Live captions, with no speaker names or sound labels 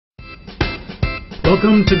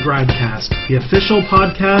Welcome to Gradcast, the official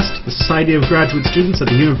podcast of the Society of Graduate Students at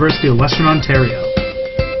the University of Western Ontario.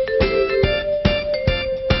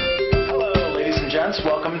 Hello, ladies and gents.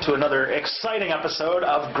 Welcome to another exciting episode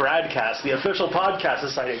of Gradcast, the official podcast of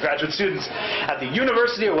the Society of Graduate Students at the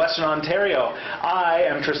University of Western Ontario. I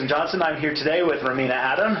am Tristan Johnson. I'm here today with Romina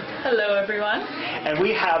Adam. Hello, everyone. And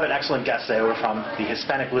we have an excellent guest today. We're from the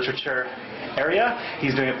Hispanic literature area.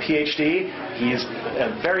 He's doing a PhD. He's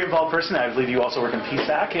a very involved person. I believe you also work in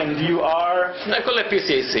PSAC, and you are... I call it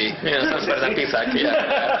PCAC. Yeah, sounds better than PSAC,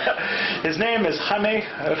 yeah. His name is Jaime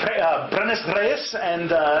Brenes Reyes,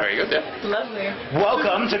 and... Very good, yeah. Lovely.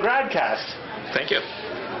 Welcome to Gradcast. Thank you.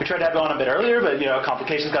 We tried to have you on a bit earlier, but,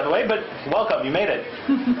 complications got in the way, but welcome. You made it.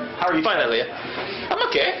 How are you? Finally. I'm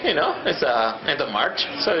okay, It's end of March,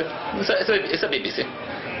 so it's a bit busy.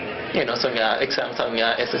 Some exams on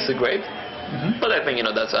SSC grade. Mm-hmm. But I think,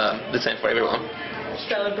 that's the same for everyone.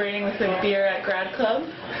 Celebrating with a beer at grad club?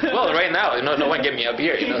 Well, right now, no one gave me a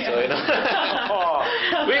beer, so, Oh.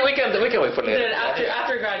 we can wait for later.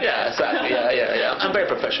 After grad club. Yeah, exactly. Yeah. I'm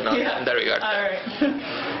very professional in that regard. All right.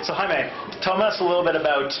 So, Jaime, tell us a little bit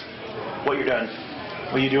about what you're doing.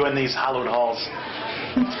 What you do in these hallowed halls.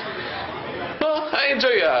 Well, I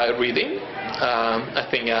enjoy reading. I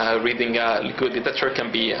think reading good literature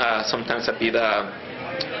can be sometimes a bit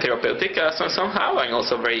therapeutic somehow, and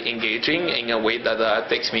also very engaging in a way that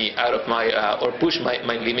takes me out of my or push my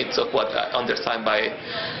limits of what I understand by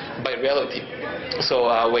reality. So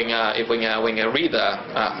when I read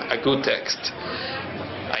a good text,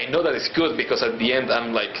 I know that it's good because at the end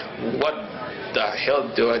I'm like, what the hell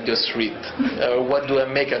do I just read? What do I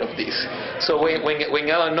make out of this? So when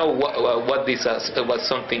I don't know what this what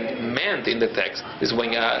something meant in the text, is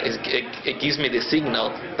when it gives me the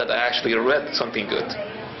signal that I actually read something good.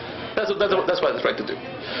 That's what I try to do.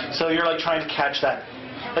 So you're like trying to catch that.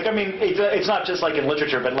 Like, I mean, it's not just like in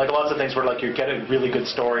literature, but like lots of things where like you get a really good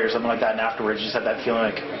story or something like that, and afterwards you just have that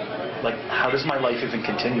feeling like how does my life even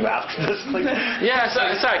continue after this? Like, yeah,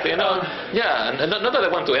 exactly. Yeah, not that I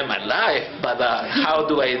want to end my life, but how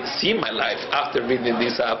do I see my life after reading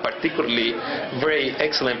this particularly very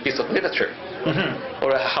excellent piece of literature? Mm-hmm.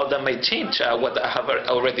 Or how that might change what I have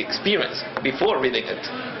already experienced before reading it.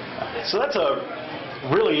 So that's a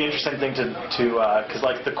really interesting thing to because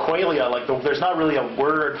like the qualia, there's not really a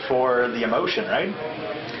word for the emotion, right?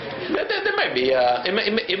 There might be.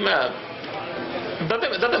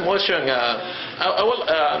 That emotion,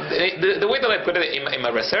 the way that I put it in my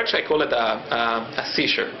research, I call it a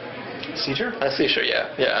seizure. Seizure? A seizure,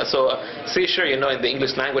 yeah. So seizure, in the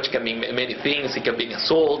English language can mean many things. It can be an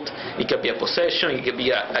assault, it can be a possession, it can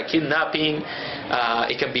be a kidnapping,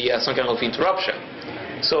 it can be some kind of interruption.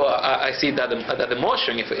 So I see that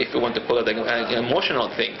emotion, if you want to call it an emotional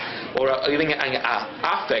thing, or even an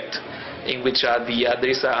affect, in which there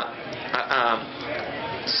is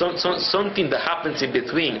something that happens in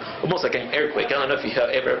between, almost like an earthquake. I don't know if you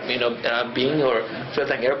have ever been or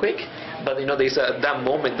felt an earthquake, but there's that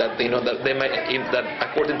moment that that they might, that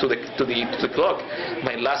according to the clock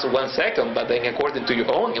might last 1 second, but then according to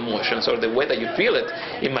your own emotions or the way that you feel it,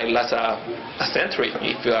 it might last a century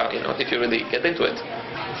if you really get into it.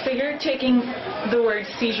 So you're taking the word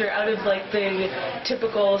seizure out of like the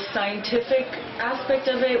typical scientific aspect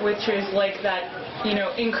of it, which is like that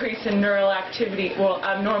increase in neural activity,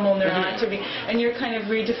 abnormal neural activity, and you're kind of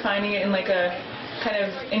redefining it in like a kind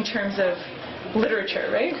of in terms of literature,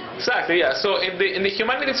 right? Exactly, yeah. So in the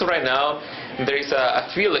humanities right now, there is a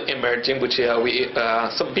field emerging which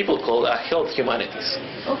some people call health humanities.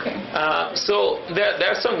 Okay. So there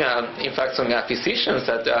are some, in fact, some physicians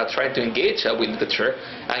that try to engage with literature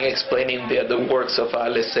and explaining the works of,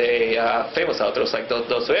 let's say, famous authors like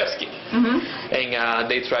Dostoevsky. Mm-hmm. And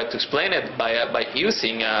they try to explain it by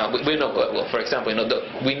using, we know, well, for example,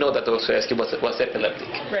 we know that Dostoevsky was epileptic.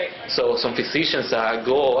 Right. So some physicians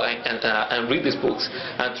go and read these books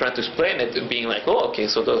and try to explain it, being like, oh, okay,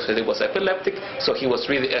 so Dostoevsky was epileptic, so he was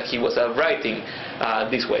writing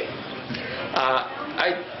this way.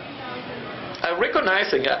 I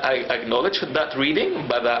recognize and I acknowledge that reading,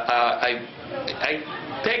 but I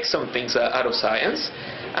take some things out of science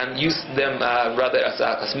and use them rather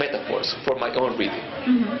as metaphors for my own reading.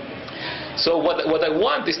 Mm-hmm. So what I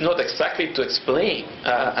want is not exactly to explain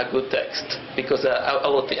a good text, because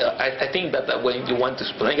I think that when you want to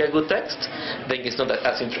explain a good text, then it's not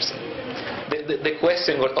as interesting. The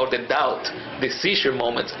question or the doubt, the seizure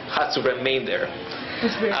moment has to remain there.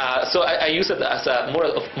 So I use it as more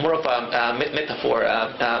of a metaphor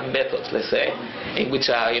method, let's say, in which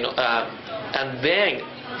and then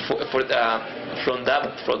from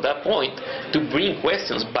that point to bring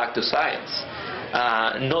questions back to science.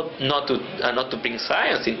 not to bring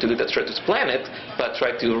science into literature to explain it, but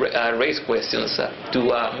try to raise questions to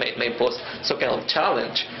may pose some kind of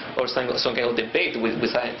challenge or some kind of debate with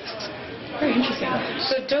scientists. Very interesting.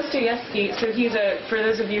 So Dostoevsky, he's for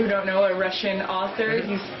those of you who don't know, a Russian author.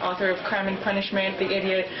 He's author of Crime and Punishment, The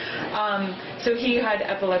Idiot. So he had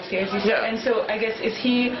epilepsy, as you said. Yeah. And so I guess, is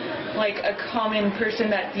he like a common person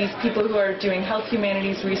that these people who are doing health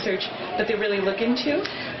humanities research, that they really look into?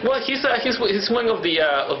 Well, he's one of the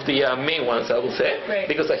main ones, I would say, Right.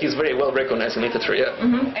 because he's very well recognized in literature. Yeah.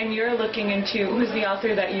 Mm-hmm. And you're looking into, who's the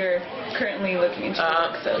author that you're currently looking into?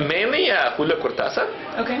 Mainly Julio Cortázar.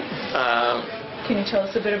 Okay. Can you tell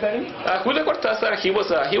us a bit about him? Julio Cortázar, he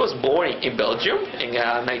was born in Belgium in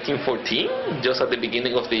 1914, just at the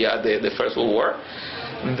beginning of the First World War.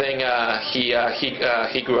 Then he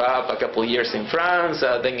grew up a couple of years in France,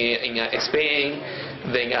 then in Spain.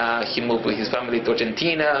 Then he moved with his family to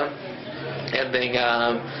Argentina, and then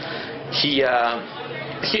he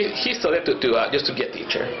started to just to be a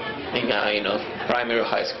teacher in primary or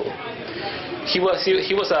high school. He was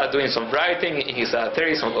doing some writing in his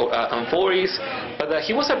 30s and 40s, but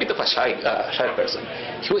he was a bit of a shy person.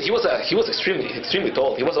 He was extremely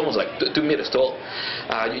tall. He was almost like 2 meters tall.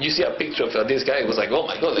 You see a picture of this guy. It was like, oh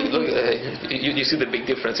my God! Look, you see the big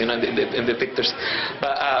difference, in the pictures.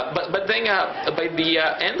 But then by the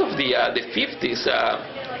end of the 50s,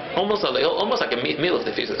 almost like a middle of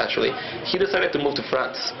the 50s actually, he decided to move to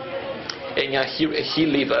France. And he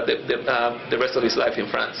lived the rest of his life in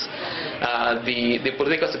France. The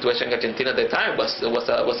political situation in Argentina at the time was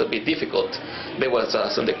a bit difficult. There was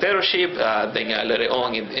some dictatorship. Then later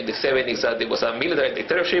on in the 70s, there was a military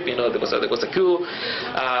dictatorship. There was a coup.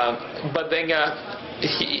 But then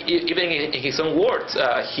even in his own words,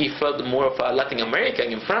 he felt more of a Latin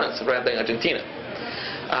American in France rather than Argentina.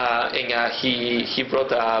 And he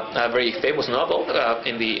wrote a very famous novel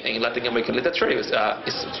in Latin American literature.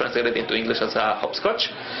 It's translated into English as Hopscotch,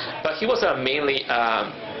 but he was mainly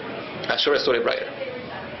a short story writer.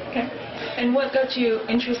 Okay. And what got you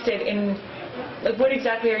interested in, like, what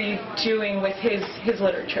exactly are you doing with his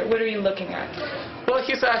literature? What are you looking at? Well,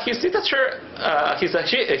 his literature, his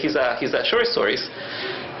short stories.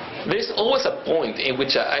 There is always a point in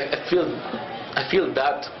which I feel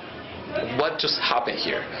that what just happened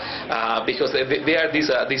here, because there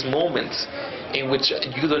are these moments in which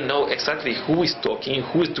you don't know exactly who is talking,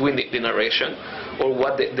 who is doing the narration, or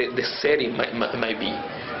what the setting might be.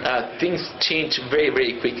 Things change very,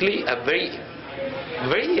 very quickly. Very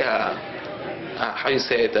how you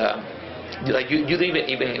say it? Like you don't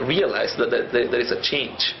even realize that there is a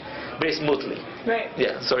change. Very smoothly. Right.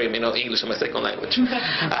 Yeah. Sorry, English is my second language.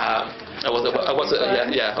 I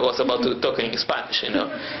was about to talk in Spanish, in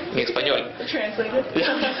español. Translated.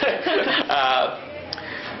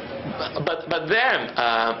 But then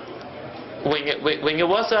when it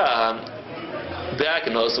was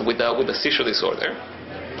diagnosed with a seizure disorder,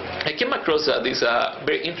 I came across this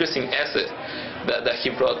very interesting essay that he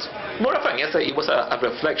wrote. More of an essay, it was a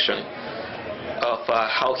reflection of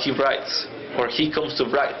how he writes, or he comes to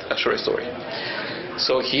write a short story.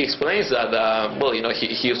 So he explains that,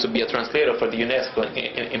 he used to be a translator for the UNESCO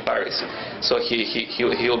in Paris. So he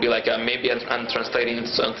will be like, maybe I'm translating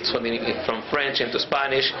something from French into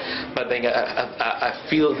Spanish, but then I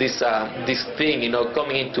feel this thing,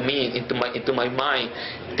 coming into my mind,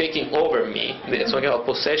 taking over me, some kind of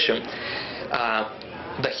possession,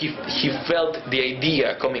 that he felt the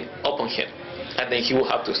idea coming upon him. And then he will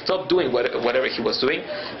have to stop doing whatever he was doing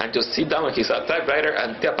and just sit down with his typewriter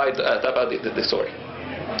and type out the story.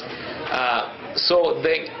 So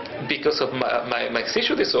then, because of my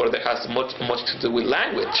seizure disorder has much to do with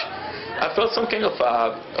language, I felt some kind of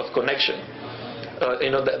connection.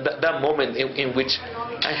 That moment in which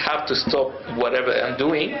I have to stop whatever I'm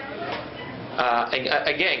doing. And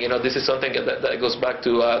again, this is something that goes back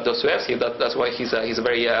to Dostoevsky. That's why he's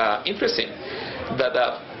very interesting. That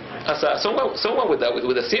as someone with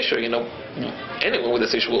a seizure, anyone with a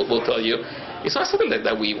seizure will tell you, it's not something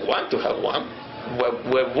that we want to have one.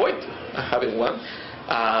 We avoid having one.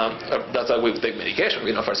 That's why we take medication,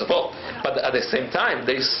 first of all. But at the same time,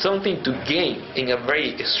 there is something to gain in a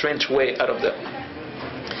very strange way out of that.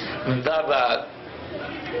 That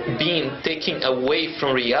being taken away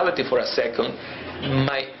from reality for a second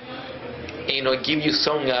might, give you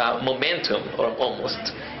some momentum, or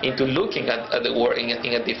almost, into looking at the world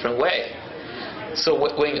in a different way. So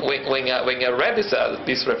when I read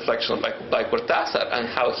this reflection by Cortázar and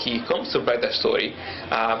how he comes to write the story,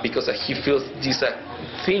 because he feels this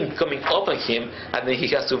thing coming up on him, and then he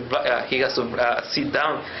has to sit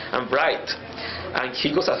down and write, and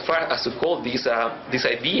he goes as far as to call these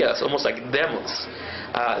ideas almost like demons.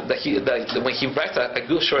 That when he writes a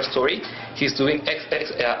good short story, he's doing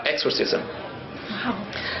exorcism. Wow.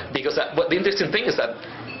 Because what the interesting thing is that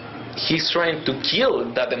he's trying to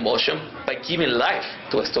kill that emotion by giving life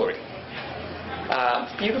to a story.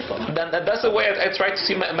 Beautiful. That's the way I try to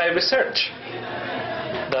see my research.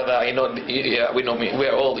 That we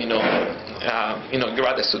are all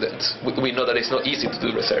graduate students. We know that it's not easy to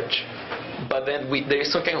do research, but then there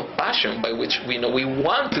is some kind of passion by which we know we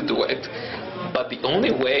want to do it. But the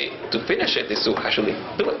only way to finish it is to actually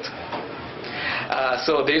do it.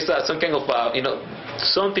 So there is some kind of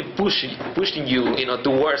something pushing you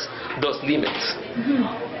towards those limits. Mm-hmm.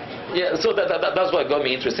 Yeah. So that's what got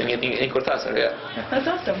me interested in Cortázar. Yeah. That's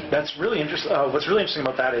awesome. That's really interesting. What's really interesting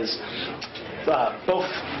about that is both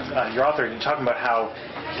your author, you're talking about how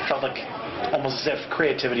it felt like almost as if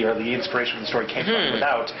creativity or the inspiration for the story came from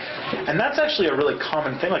without, and that's actually a really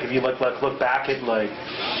common thing. Like if you look back at like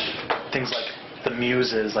things like the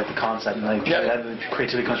muses, like the concept, and like the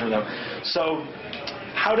creativity comes from them. So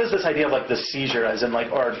how does this idea of like the seizure, as in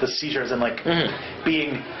like, or the seizure as in like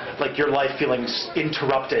being like your life feeling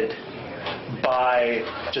interrupted by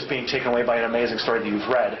just being taken away by an amazing story that you've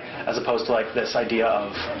read, as opposed to like this idea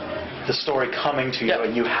of the story coming to you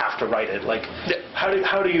and you have to write it? Like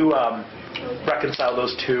how do you reconcile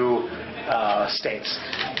those two states?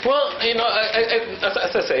 Well,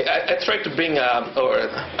 as I say, I try to bring,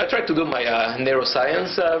 I try to do my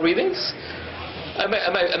neuroscience readings. I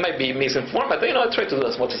might be misinformed, but I try to do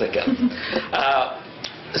as much as I can.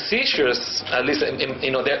 Seizures, at least,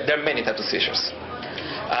 there are many types of seizures.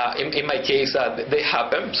 In my case, they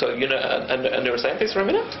happen. So, a neuroscientist,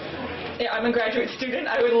 Romina? Yeah, I'm a graduate student.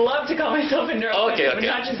 I would love to call myself a neuroscientist, but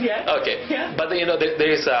not just yet. Okay. Yeah. But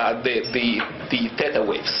there is the theta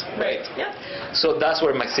waves, right? Yeah. So that's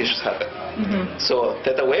where my seizures happen. Mm-hmm. So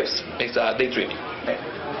theta waves is daydreaming. Right.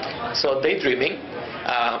 So daydreaming,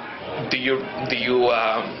 do you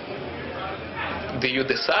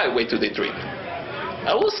decide when to daydream?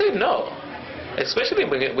 I will say no, especially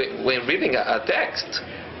when reading a text.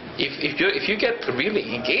 If you get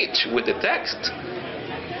really engaged with the text,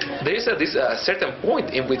 there is this certain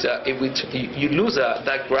point in which you lose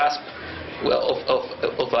that grasp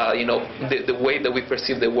of the way that we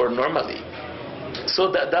perceive the world normally. So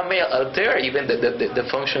that may alter even the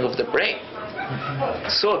function of the brain.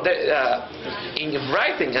 So in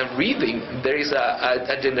writing and reading, there is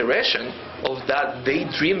a generation of that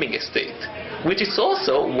daydreaming state, which is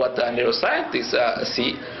also what neuroscientists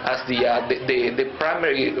see as the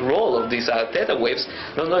primary role of these theta waves.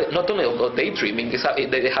 Not only of daydreaming,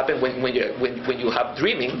 they happen when you have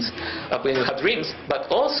dreams, but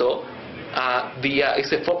also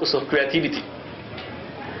it's a focus of creativity.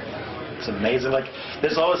 It's amazing. Like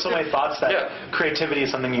there's always so many thoughts that creativity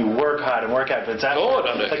is something you work hard and work at, but it's actually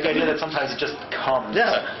like the idea that sometimes it just comes.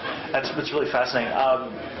 Yeah, that's really fascinating.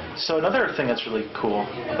 So another thing that's really cool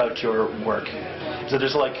about your work is that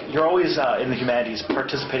there's you're always in the humanities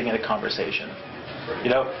participating in a conversation. We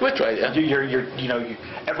try. Yeah.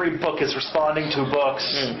 Every book is responding to books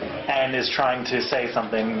and is trying to say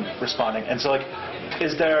something, responding. And so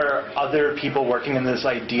is there other people working in this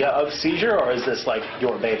idea of seizure, or is this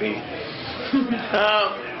your baby?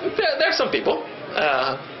 There are some people.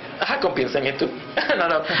 I have convinced them into.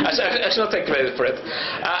 No, I should not take credit for it.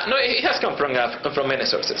 No, it has come from many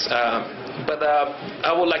sources. But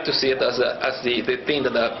I would like to see it as the thing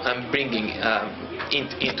that I'm bringing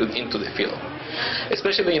into the field.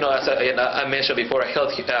 Especially, as I mentioned before,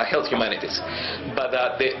 health humanities. But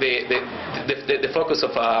the focus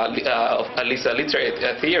of at least literary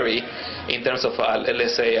theory in terms of,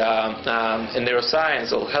 let's say,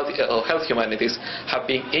 neuroscience or health humanities have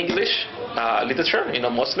been English literature,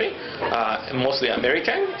 mostly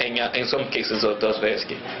American, and in some cases of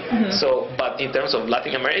Dostoevsky. Mm-hmm. So, but in terms of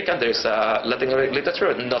Latin American, there's Latin American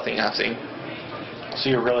literature, nothing I've seen. So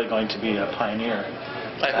you're really going to be a pioneer.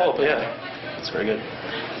 I hope, yeah. That's very good.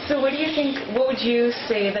 So what would you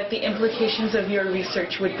say that the implications of your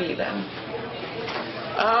research would be then?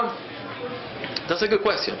 That's a good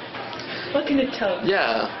question. What can it tell?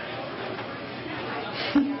 Yeah.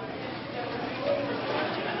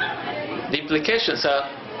 The implications are,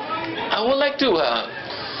 I would like to...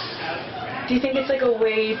 Do you think it's a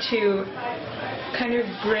way to kind of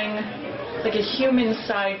bring a human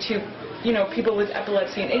side to people with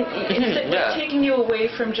epilepsy, and it's taking you away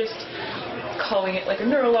from just calling it like a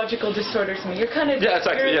neurological disorder or something. You're kind of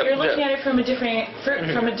you're looking at it from a different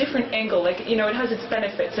from a different angle. Like, you know, it has its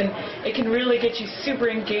benefits, and it can really get you super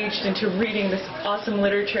engaged into reading this awesome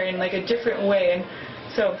literature in like a different way. And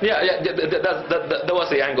so that was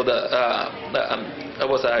the angle that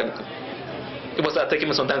was it was taking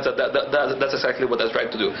me some time. That's exactly what I was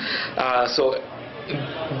trying to do. So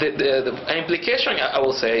the implication I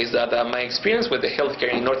will say is that my experience with the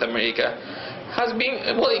healthcare in North America has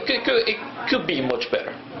been, well, it could be much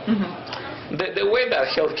better. Mm-hmm. The way that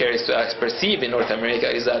healthcare is perceived in North America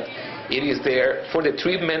is that it is there for the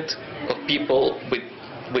treatment of people with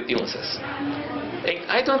illnesses. And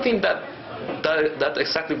I don't think that's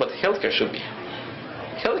exactly what healthcare should be.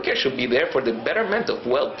 Healthcare should be there for the betterment of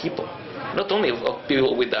well people, not only of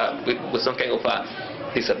people with some kind of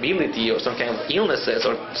disability or some kind of illnesses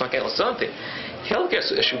or some kind of something. Healthcare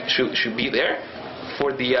should be there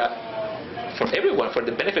for everyone, for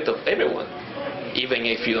the benefit of everyone. Even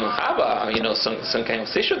if you don't have some kind of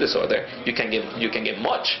seizure disorder, you can get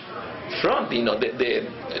much from the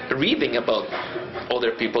reading about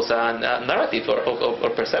other people's narrative or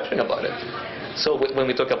perception about it. So when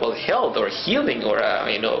we talk about health or healing or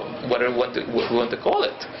whatever we want to call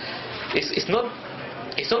it, it's not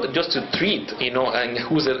just to treat, and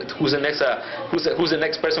who's the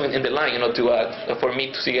next person in the line, for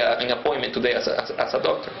me to see an appointment today as a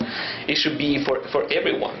doctor. It should be for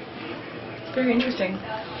everyone. Very interesting.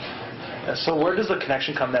 So where does the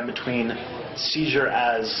connection come then between seizure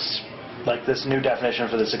as like this new definition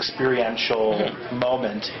for this experiential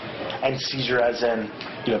moment, and seizure as in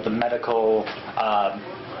the medical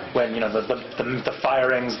when the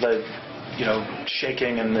firings, the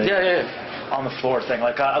shaking and the on the floor thing,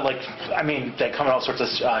 I mean, they come in all sorts of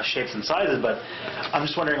shapes and sizes, but I'm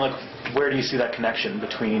just wondering, where do you see that connection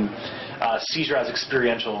between seizure as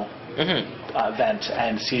experiential event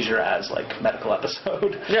and seizure as medical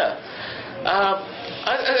episode? Yeah,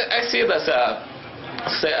 I see it as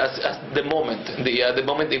the moment, the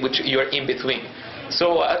moment in which you are in between.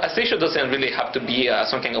 So a seizure doesn't really have to be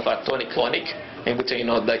some kind of a tonic-clonic, in which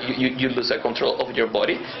that you lose control of your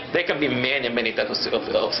body. There can be many types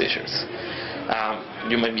of seizures.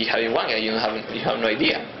 You might be having one and you have no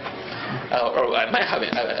idea, or I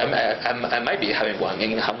might be having one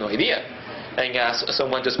and have no idea. And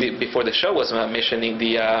someone just before the show was mentioning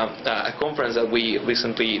the conference that we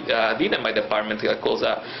recently did in my department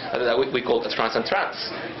that we call the trance and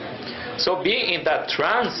trance. So being in that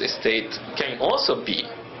trance state can also be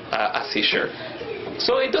a seizure.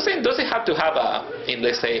 So it doesn't have to have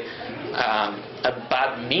let's say a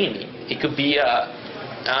bad meaning. It could be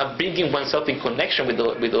bringing oneself in connection with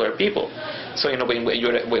other people. So when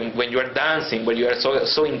you are dancing, when you are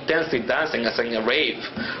so intensely dancing as in a rave,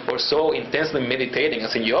 or so intensely meditating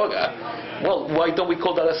as in yoga, well, why don't we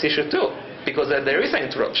call that a seizure too? Because there is an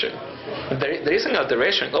interruption. There is an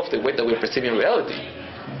alteration of the way that we're perceiving reality.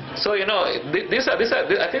 So I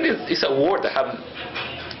think this is a word that have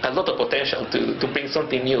a lot of potential to bring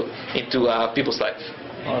something new into people's lives.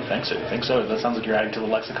 Oh, thanks. I think so. That sounds like you're adding to the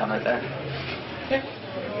lexicon right there. Yeah,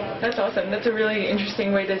 that's awesome. That's a really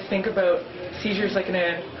interesting way to think about seizures,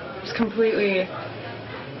 just completely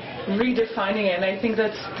redefining it. And I think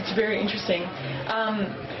that's very interesting.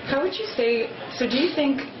 How would you say? So, do you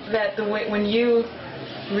think that the way when you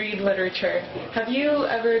read literature, have you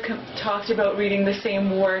ever talked about reading the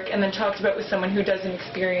same work and then talked about with someone who doesn't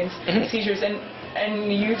experience seizures,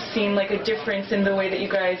 and you've seen a difference in the way that you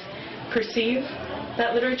guys perceive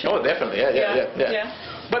that literature? Oh, definitely, yeah.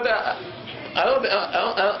 But I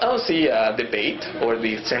don't see debate or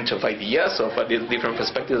the exchange of ideas of these different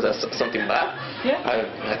perspectives as something bad. Yeah.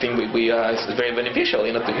 I think it's very beneficial,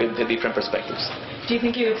 to hear the different perspectives. Do you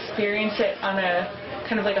think you experience it on a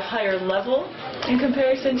kind of a higher level in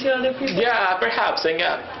comparison to other people? Yeah, perhaps. And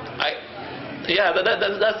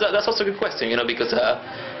that's also a good question, because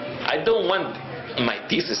I don't want my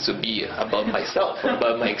thesis to be about myself or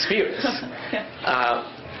about my experience.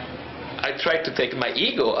 I try to take my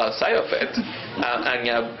ego outside of it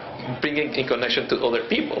and bring it in connection to other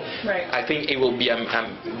people. Right. I think it will be a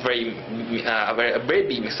very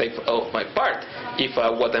big mistake of my part if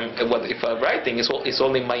what I'm writing is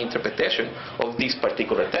only my interpretation of these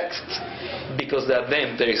particular texts, because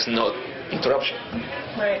then there is no interruption.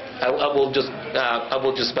 Right. I will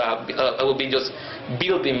be just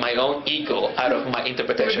building my own ego out of my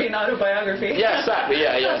interpretation. It would be an autobiography. Yeah, exactly.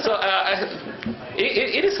 Yeah. So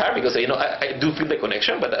it is hard because I do feel the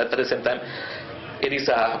connection, but at the same time, it is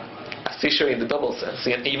a seizure in the double sense.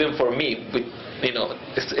 And even for me,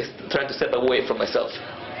 it's trying to step away from myself.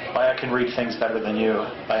 by I Can Read Things Better Than You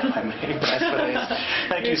by Jaime.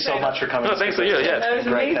 Thank you so much for coming. No, thanks to you. Yes. That was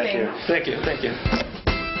Great, amazing. thank you. Thank you.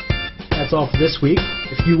 That's all for this week.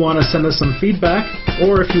 If you want to send us some feedback,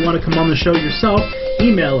 or if you want to come on the show yourself,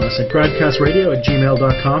 email us at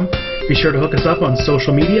gradcastradio@gmail.com. Be sure to hook us up on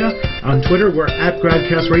social media. On Twitter, we're at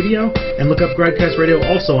GradcastRadio, and look up Gradcast Radio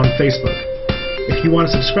also on Facebook. If you want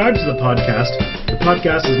to subscribe to the podcast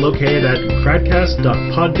is located at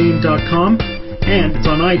gradcast.podbean.com, and it's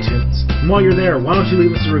on iTunes. And while you're there, why don't you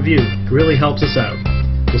leave us a review? It really helps us out.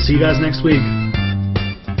 We'll see you guys next week.